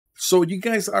So you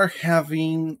guys are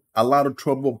having a lot of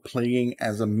trouble playing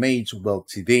as a mage. Well,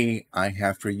 today I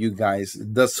have for you guys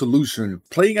the solution.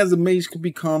 Playing as a mage can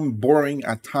become boring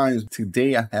at times.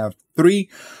 Today I have three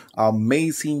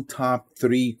amazing top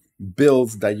 3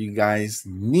 builds that you guys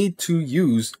need to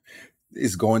use.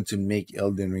 Is going to make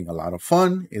Elden Ring a lot of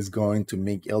fun. It's going to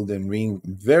make Elden Ring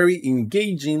very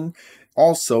engaging.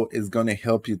 Also, it's going to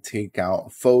help you take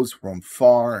out foes from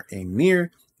far and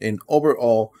near. And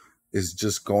overall, is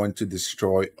just going to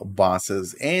destroy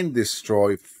bosses and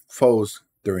destroy foes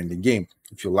during the game.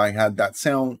 If you like how that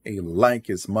sound, a like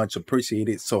is much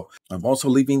appreciated. So I'm also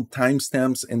leaving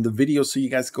timestamps in the video so you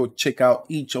guys go check out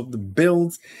each of the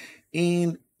builds,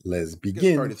 and let's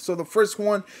begin. So the first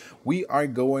one, we are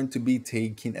going to be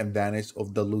taking advantage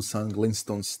of the Lusan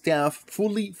Glintstone staff,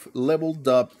 fully leveled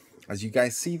up. As you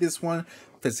guys see, this one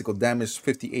physical damage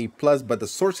 58 plus, but the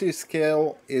sorcery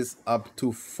scale is up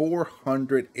to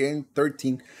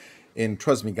 413. And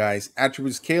trust me guys,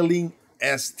 attribute scaling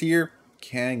S tier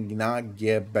cannot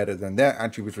get better than that.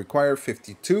 Attributes require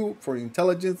 52 for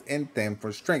intelligence and 10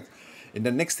 for strength. And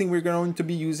the next thing we're going to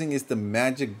be using is the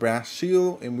magic brass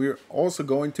shield, and we're also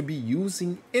going to be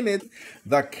using in it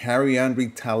the carry-on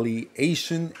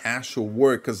retaliation astral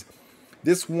work, because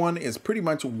this one is pretty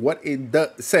much what it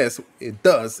says it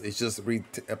does. It's just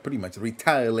pretty much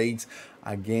retaliates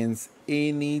against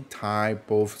any type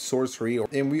of sorcery.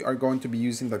 And we are going to be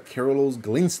using the Carol's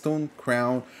Glintstone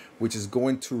crown, which is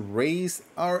going to raise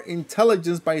our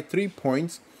intelligence by 3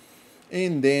 points.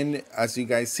 And then as you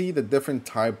guys see, the different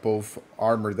type of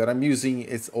armor that I'm using,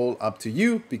 it's all up to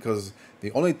you, because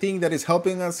the only thing that is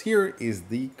helping us here is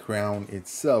the crown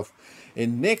itself.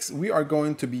 And next we are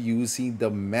going to be using the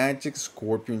magic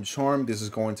scorpion charm. This is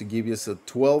going to give us a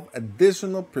 12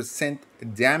 additional %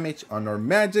 damage on our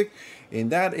magic,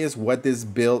 and that is what this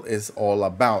build is all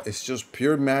about. It's just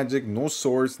pure magic, no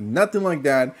swords, nothing like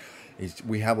that.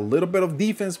 We have a little bit of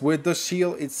defense with the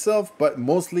shield itself, but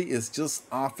mostly it's just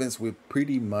offense with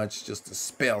pretty much just the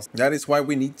spells. That is why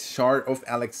we need Shard of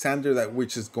Alexander,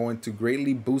 which is going to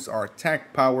greatly boost our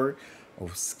attack power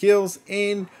of skills,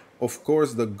 and of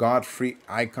course the Godfrey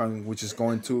icon, which is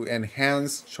going to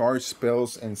enhance charge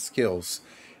spells and skills.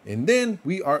 And then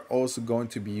we are also going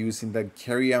to be using the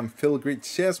Carry-on Filigree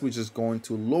chest, which is going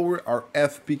to lower our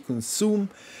FP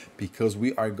consume, because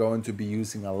we are going to be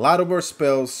using a lot of our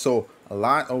spells. So a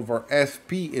lot of our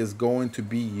FP is going to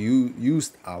be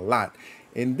used a lot.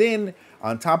 And then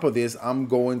on top of this, I'm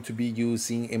going to be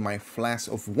using in my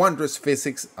Flask of Wondrous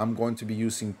Physics, I'm going to be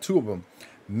using 2 of them.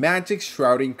 Magic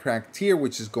Shrouding Crack tier,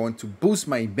 which is going to boost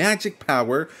my magic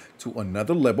power to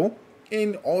another level.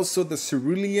 And also the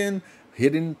Cerulean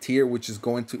Hidden tier, which is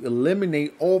going to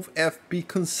eliminate all of FP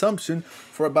consumption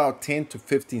for about 10 to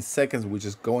 15 seconds, which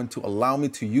is going to allow me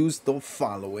to use the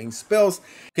following spells.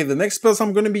 Okay, the next spells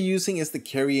I'm going to be using is the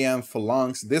Carry-on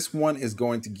Phalanx. This one is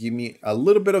going to give me a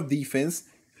little bit of defense.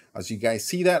 As you guys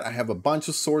see that, I have a bunch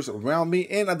of swords around me,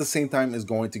 and at the same time is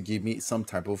going to give me some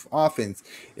type of offense.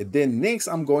 And then next,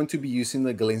 I'm going to be using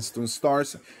the Glintstone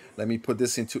Stars. Let me put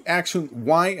this into action.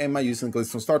 Why am I using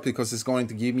Glintstone Star? Because it's going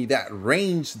to give me that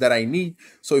range that I need.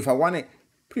 So if I want to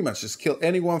pretty much just kill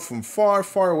anyone from far,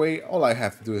 far away, all I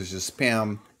have to do is just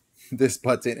spam this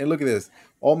button. And look at this.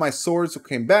 All my swords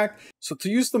came back. So to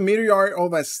use the Meteor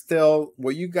of Estelle,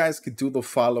 what you guys could do the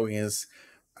following is,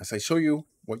 as I show you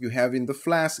what you have in the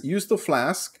flask, use the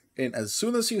flask. And as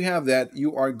soon as you have that,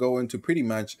 you are going to pretty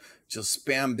much just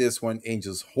spam this one and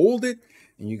just hold it.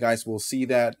 And you guys will see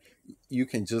that you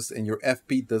can just, and your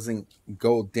FP doesn't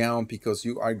go down, because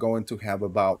you are going to have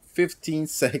about 15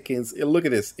 seconds. And look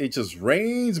at this, it just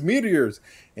rains meteors,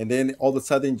 and then all of a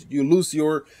sudden you lose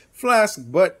your flask,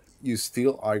 but you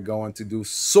still are going to do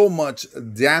so much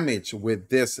damage with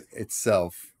this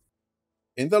itself.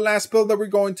 And the last build that we're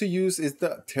going to use is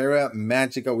the Terra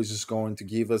Magica, which is going to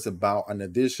give us about an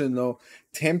additional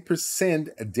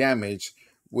 10% damage,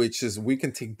 which is we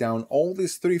can take down all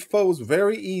these 3 foes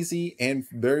very easy and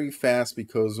very fast,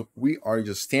 because we are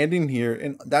just standing here,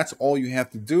 and that's all you have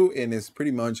to do. And it's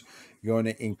pretty much going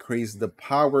to increase the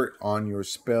power on your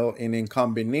spell, and in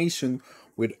combination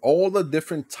with all the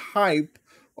different type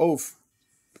of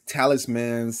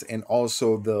talismans and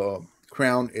also the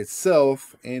crown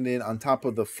itself, and then on top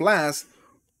of the flask,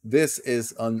 this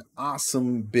is an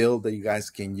awesome build that you guys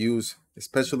can use,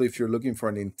 especially if you're looking for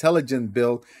an intelligent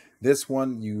build. This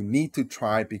one you need to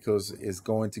try, because it's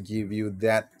going to give you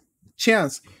that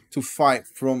chance to fight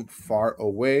from far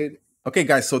away. Okay,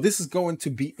 guys, so this is going to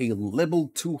be a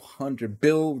level 200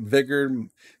 build. Vigor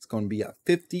is going to be at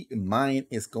 50. Mine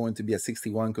is going to be at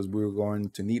 61 because we're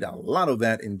going to need a lot of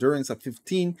that. Endurance at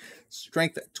 15,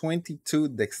 strength at 22,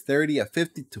 dexterity at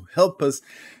 50 to help us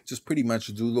just pretty much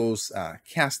do those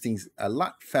castings a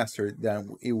lot faster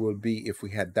than it would be if we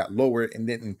had that lower. And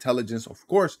then intelligence, of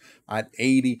course, at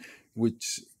 80,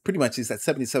 which pretty much is at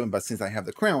 77, but since I have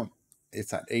the crown,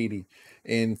 it's at 80.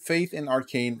 And faith and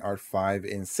arcane are 5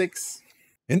 and 6.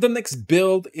 And the next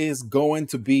build is going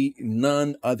to be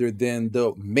none other than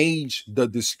the Mage the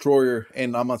Destroyer,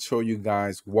 and I'm gonna show you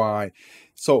guys why.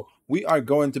 So we are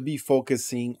going to be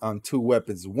focusing on two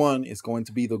weapons. One is going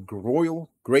to be the Royal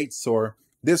Greatsword.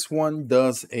 This one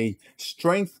does a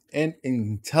strength and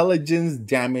intelligence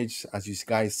damage. As you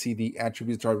guys see, the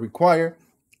attributes are required,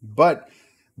 but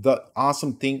the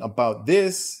awesome thing about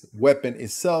this weapon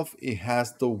itself, it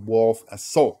has the Wolf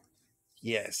Assault.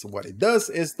 Yes, what it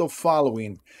does is the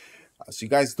following. So you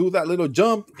guys do that little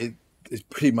jump, it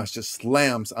pretty much just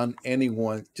slams on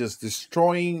anyone, just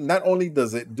destroying. Not only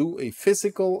does it do a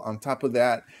physical, on top of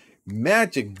that,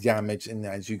 magic damage. And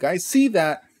as you guys see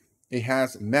that, it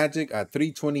has magic at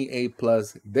 328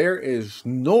 plus. There is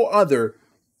no other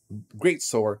great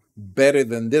sword better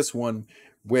than this one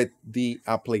with the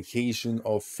application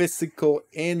of physical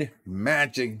and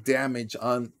magic damage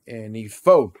on any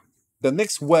foe. The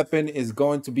next weapon is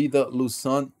going to be the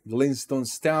Lucent Glintstone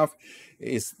Staff.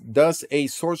 It does a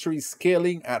sorcery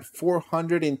scaling at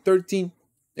 413.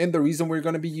 And the reason we're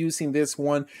going to be using this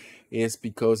one is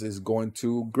because it's going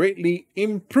to greatly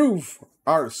improve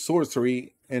our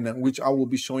sorcery, and which I will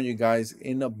be showing you guys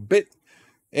in a bit.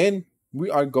 And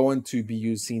we are going to be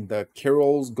using the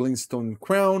Carol's Glintstone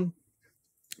Crown.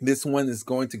 This one is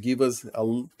going to give us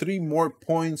 3 more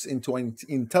points into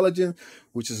intelligence,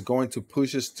 which is going to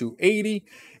push us to 80.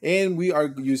 And we are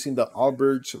using the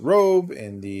Albert's Robe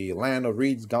and the Land of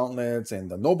Reed's Gauntlets and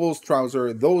the Noble's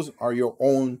Trouser. Those are your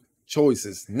own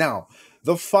choices. Now,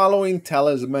 the following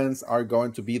talismans are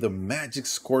going to be the Magic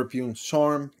Scorpion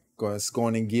Charm. It's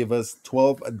going to give us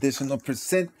 12 additional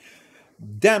percent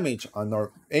damage on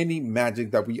our any magic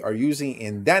that we are using,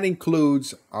 and that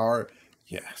includes our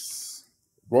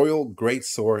Royal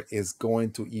Greatsword is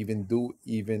going to even do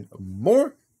even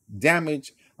more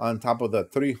damage on top of the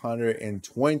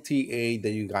 328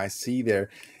 that you guys see there.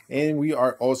 And we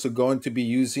are also going to be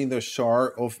using the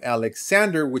Shard of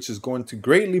Alexander, which is going to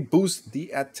greatly boost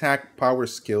the attack power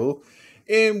skill.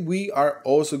 And we are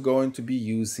also going to be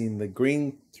using the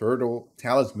Green Turtle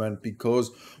Talisman because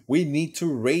we need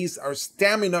to raise our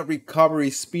stamina recovery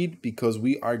speed because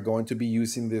we are going to be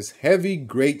using this heavy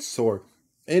great sword.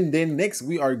 And then next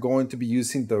we are going to be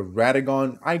using the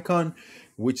Radagon icon,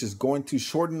 which is going to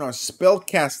shorten our spell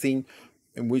casting,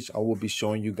 in which I will be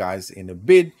showing you guys in a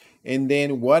bit. And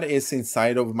then what is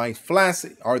inside of my flask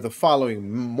are the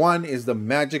following. One is the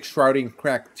Magic Shrouding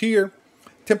Crack tier,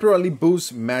 temporarily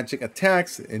boosts magic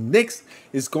attacks. And next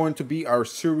is going to be our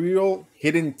Cereal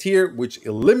Hidden tier, which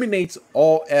eliminates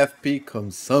all FP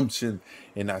consumption.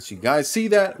 And as you guys see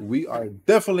that, we are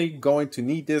definitely going to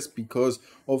need this because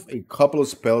of a couple of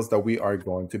spells that we are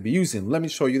going to be using. Let me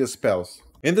show you the spells.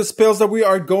 In the spells that we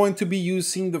are going to be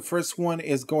using, the first one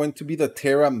is going to be the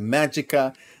Terra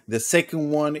Magica. The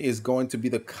second one is going to be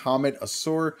the Comet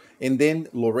Azure, and then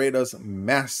Loretta's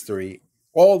Mastery.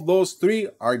 All those three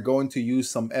are going to use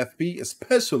some FP,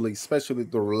 especially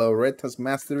the Loretta's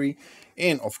Mastery,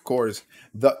 and of course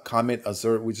the Comet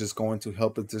Azure, which is going to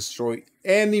help us destroy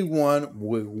anyone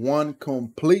with one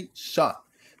complete shot.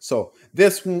 So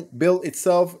this build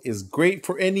itself is great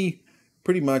for any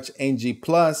pretty much NG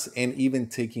plus, and even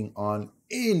taking on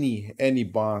any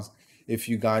boss if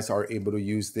you guys are able to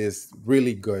use this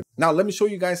really good. Now let me show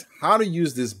you guys how to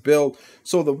use this build.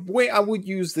 So the way I would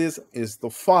use this is the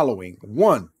following.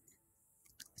 One,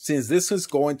 since this is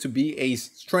going to be a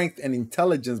strength and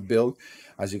intelligence build,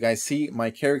 as you guys see,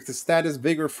 my character status: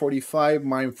 Vigor 45,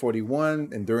 Mind 41,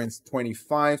 Endurance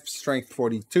 25, Strength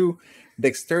 42,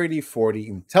 Dexterity 40,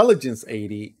 Intelligence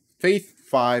 80, Faith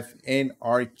 5, and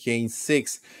Arcane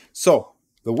 6. So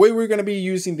the way we're going to be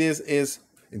using this is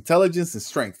intelligence and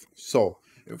strength. So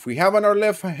if we have on our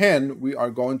left hand, we are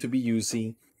going to be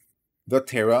using the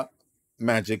Terra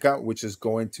Magica, which is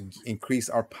going to increase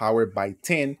our power by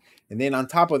 10. And then on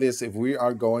top of this, if we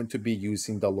are going to be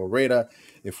using the Loretta,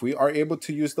 if we are able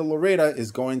to use the Loretta,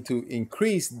 is going to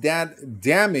increase that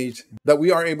damage that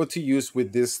we are able to use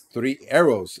with these 3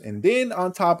 arrows. And then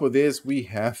on top of this, we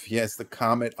have, yes, the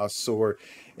Comet Azure.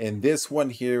 And this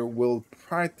one here will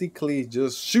practically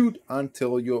just shoot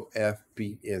until your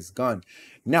FP is gone.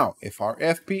 Now, if our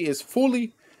FP is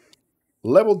fully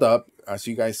leveled up, as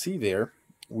you guys see there,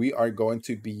 we are going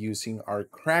to be using our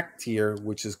crack tier,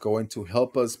 which is going to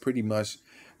help us pretty much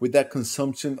with that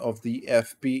consumption of the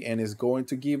FP, and is going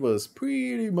to give us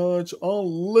pretty much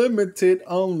unlimited.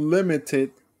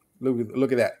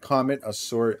 Look at that comment, a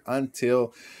sword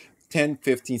until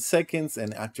 10-15 seconds,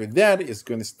 and after that it's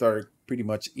going to start pretty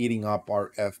much eating up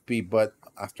our FP. But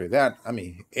after that, I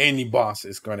mean, any boss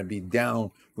is going to be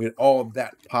down with all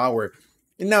that power.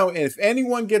 And now if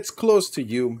anyone gets close to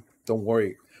you, don't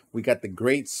worry, we got the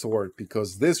great sword,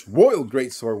 because this royal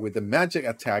great sword with the magic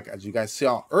attack, as you guys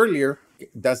saw earlier,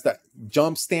 does that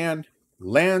jump stand,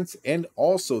 lands, and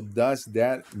also does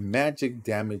that magic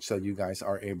damage that you guys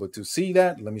are able to see.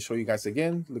 That, let me show you guys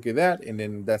again, look at that, and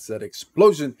then that's that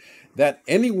explosion that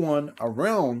anyone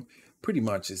around pretty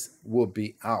much will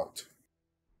be out.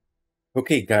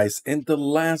 Okay, guys, and the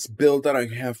last build that I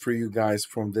have for you guys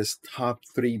from this top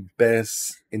 3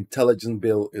 best intelligent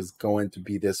build is going to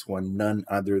be this one, none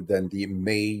other than the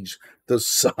Mage the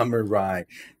Samurai.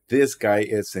 This guy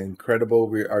is incredible.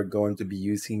 We are going to be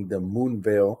using the Moon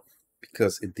Veil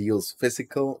because it deals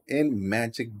physical and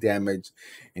magic damage.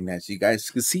 And as you guys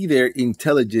can see there,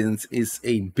 intelligence is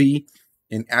a B,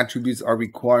 and attributes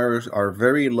are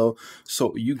very low,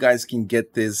 so you guys can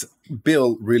get this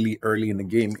build really early in the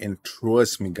game. And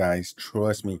trust me, guys,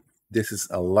 trust me, this is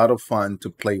a lot of fun to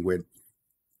play with.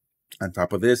 On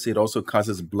top of this, it also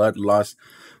causes blood loss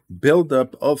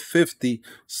buildup of 50,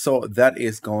 so that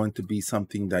is going to be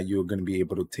something that you're going to be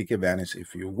able to take advantage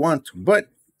if you want to. But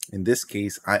in this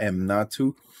case, I am not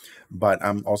to. But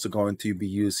I'm also going to be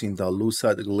using the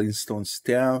Lusa Glintstone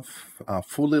Staff,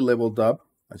 fully leveled up.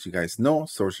 As you guys know,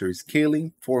 sorcery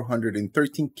scaling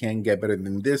 413, can't get better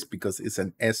than this because it's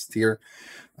an S tier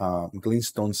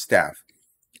Glintstone Staff.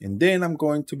 And then I'm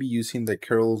going to be using the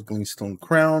Carol's Glintstone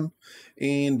Crown,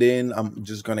 and then I'm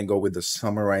just gonna go with the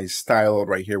Samurai style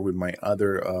right here with my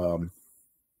other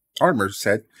armor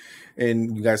set,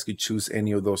 and you guys could choose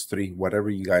any of those 3, whatever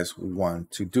you guys want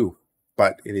to do.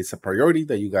 But it is a priority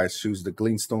that you guys choose the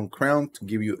Glintstone Crown to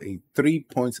give you a 3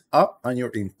 points up on your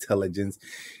intelligence.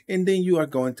 And then you are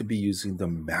going to be using the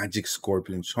Magic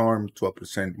Scorpion Charm,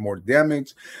 12% more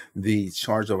damage. The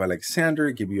Charge of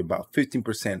Alexander give you about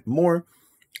 15% more.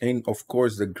 And of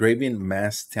course, the Graven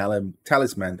Mask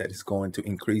Talisman that is going to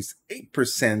increase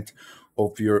 8%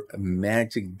 of your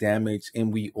magic damage.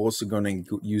 And we also going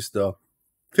to use the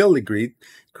Filigree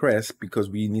crest because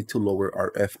we need to lower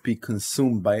our FP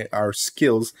consumed by our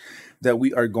skills, that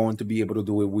we are going to be able to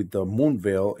do it with the Moon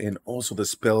Veil and also the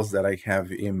spells that I have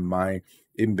in my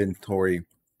inventory.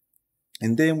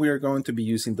 And then we are going to be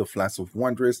using the Flash of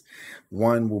Wondrous.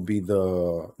 One will be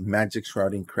the Magic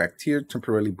Shrouding Crack tier,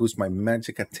 temporarily boost my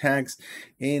magic attacks,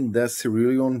 and the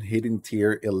Cerulean Hidden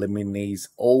tier eliminates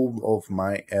all of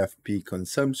my FP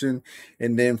consumption.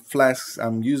 And then Flash,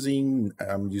 I'm using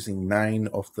 9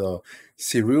 of the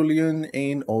Cerulean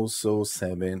and also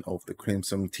 7 of the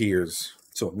Crimson tiers.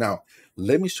 So now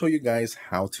let me show you guys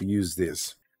how to use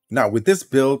this. Now, with this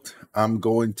build, I'm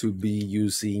going to be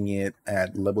using it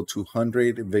at level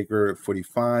 200, Vigor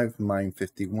 45, Mind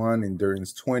 51,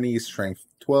 Endurance 20, Strength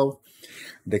 12,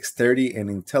 Dexterity and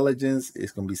Intelligence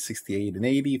is going to be 68 and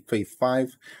 80, Faith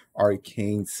 5,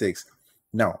 Arcane 6.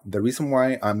 Now, the reason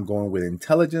why I'm going with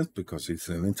Intelligence, because it's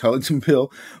an intelligent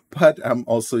build, but I'm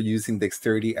also using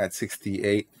Dexterity at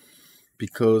 68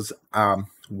 because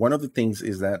one of the things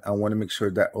is that I want to make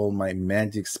sure that all my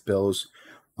magic spells,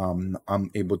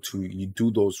 I'm able to do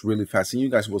those really fast, and you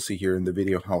guys will see here in the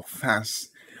video how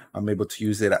fast I'm able to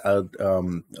use it at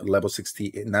level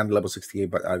 60, not level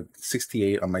 68, but at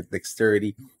 68 on my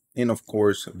dexterity. And of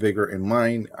course, vigor and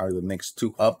mind are the next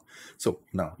 2 up. So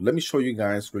now let me show you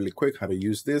guys really quick how to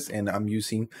use this, and I'm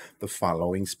using the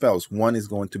following spells. One is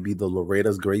going to be the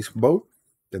Loretta's Grace Bow.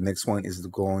 The next one is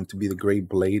going to be the Great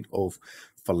Blade of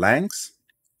Phalanx.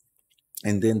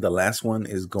 And then the last one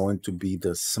is going to be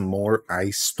the S'more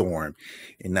Ice Storm.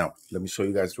 And now, let me show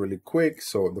you guys really quick.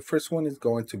 So the first one is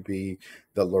going to be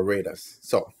the Loretta's.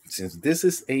 So since this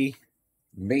is a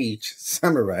Mage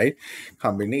Samurai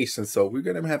combination, so we're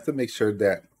gonna have to make sure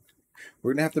that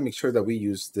we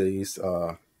use these.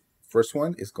 First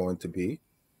one is going to be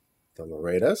the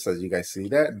Loretta's. As you guys see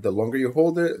that, the longer you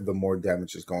hold it, the more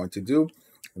damage it's going to do.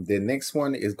 The next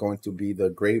one is going to be the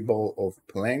Great Bowl of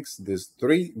Planks. These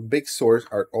 3 big swords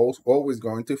are always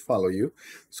going to follow you.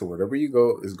 So wherever you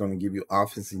go is going to give you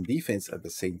offense and defense at the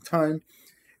same time.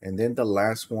 And then the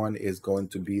last one is going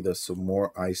to be the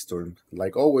S'more Ice Storm.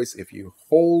 Like always, if you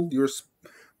hold your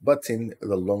button,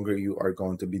 the longer you are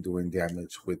going to be doing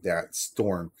damage with that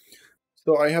storm.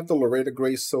 So I have the Loretta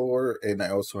Gray Sword, and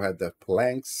I also have the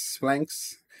planks.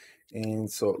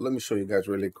 And so let me show you guys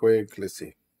really quick. Let's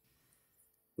see.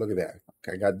 Look at that.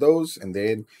 Okay, I got those, and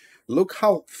then look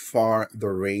how far the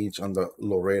range on the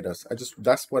Loretta's.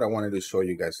 That's what I wanted to show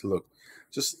you guys. Look,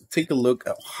 just take a look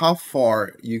at how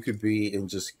far you could be in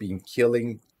just being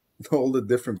killing all the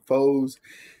different foes.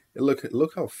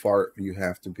 Look how far you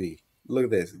have to be. Look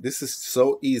at this. This is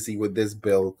so easy with this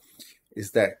build,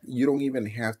 is that you don't even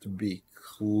have to be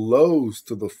close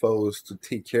to the foes to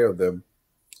take care of them.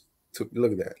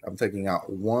 Look at that. I'm taking out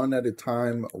one at a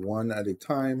time,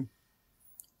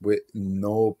 with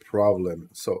no problem.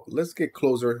 So let's get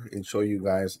closer and show you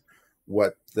guys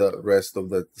what the rest of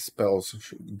the spells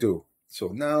should do. So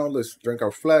now let's drink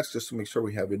our flask just to make sure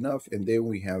we have enough. And then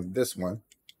we have this one.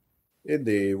 And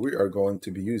then we are going to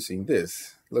be using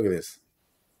this. Look at this.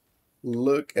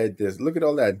 Look at this. Look at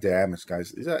all that damage,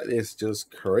 guys. That is just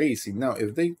crazy. Now,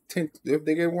 if they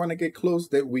want to get close,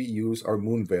 then we use our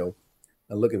Moon Veil.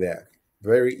 And look at that.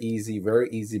 Very easy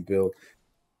build.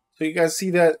 So you guys see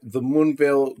that the Moon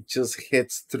Veil just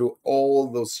hits through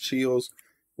all those shields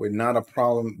with not a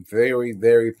problem.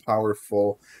 Very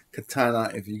powerful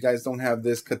katana. If you guys don't have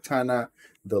this katana,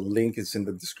 the link is in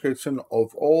the description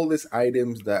of all these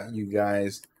items that you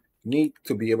guys need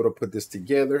to be able to put this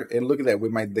together. And look at that,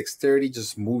 with my dexterity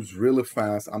just moves really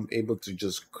fast. I'm able to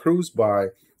just cruise by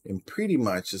and pretty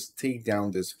much just take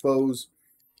down these foes.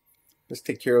 Let's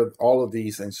take care of all of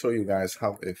these and show you guys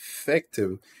how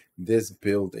effective this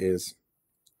build is.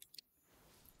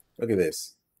 Look at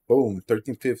this. Boom,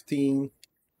 13-15.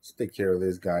 Let's take care of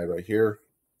this guy right here.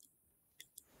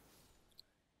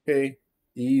 Okay,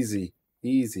 easy.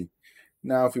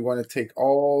 Now, if we want to take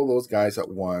all those guys at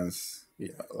once, yeah,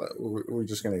 we're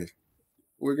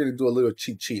gonna do a little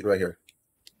cheat sheet right here.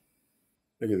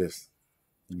 Look at this.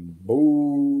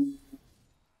 Boom.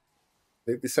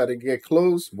 They decided to get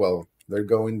close. Well, they're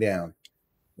going down.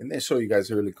 And then show you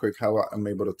guys really quick how I'm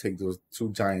able to take those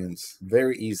two giants.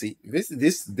 Very easy.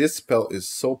 This spell is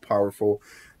so powerful.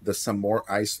 The Samurai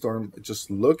Ice Storm.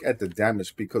 Just look at the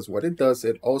damage, because what it does,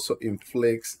 it also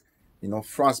inflicts,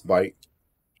 frostbite,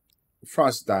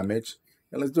 frost damage.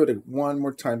 And let's do it one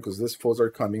more time, because these foes are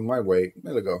coming my way.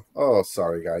 There we go. Oh,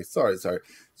 sorry guys. Sorry.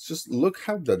 Just look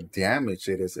how the damage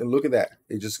it is. And look at that.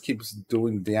 It just keeps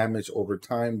doing damage over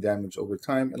time.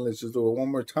 And let's just do it one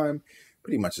more time.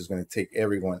 Pretty much is going to take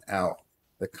everyone out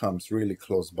that comes really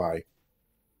close by.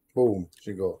 Boom.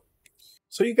 There you go.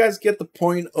 So you guys get the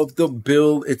point of the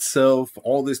build itself.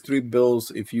 All these 3 builds,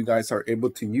 if you guys are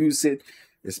able to use it,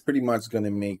 it's pretty much going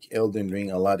to make Elden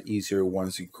Ring a lot easier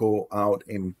once you go out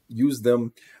and use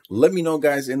them. Let me know,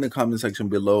 guys, in the comment section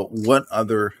below, what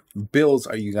other builds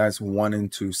are you guys wanting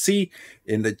to see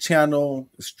in the channel?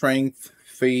 Strength,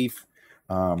 faith,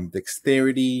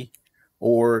 dexterity,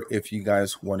 or if you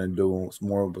guys want to do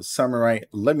more of a samurai,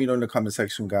 let me know in the comment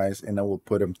section, guys, and I will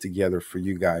put them together for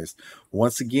you guys.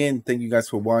 Once again, thank you guys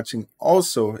for watching.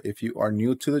 Also, if you are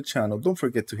new to the channel, don't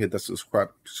forget to hit the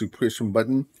subscription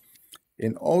button.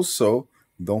 And also,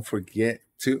 don't forget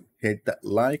to hit that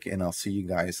like, and I'll see you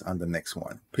guys on the next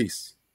one. Peace.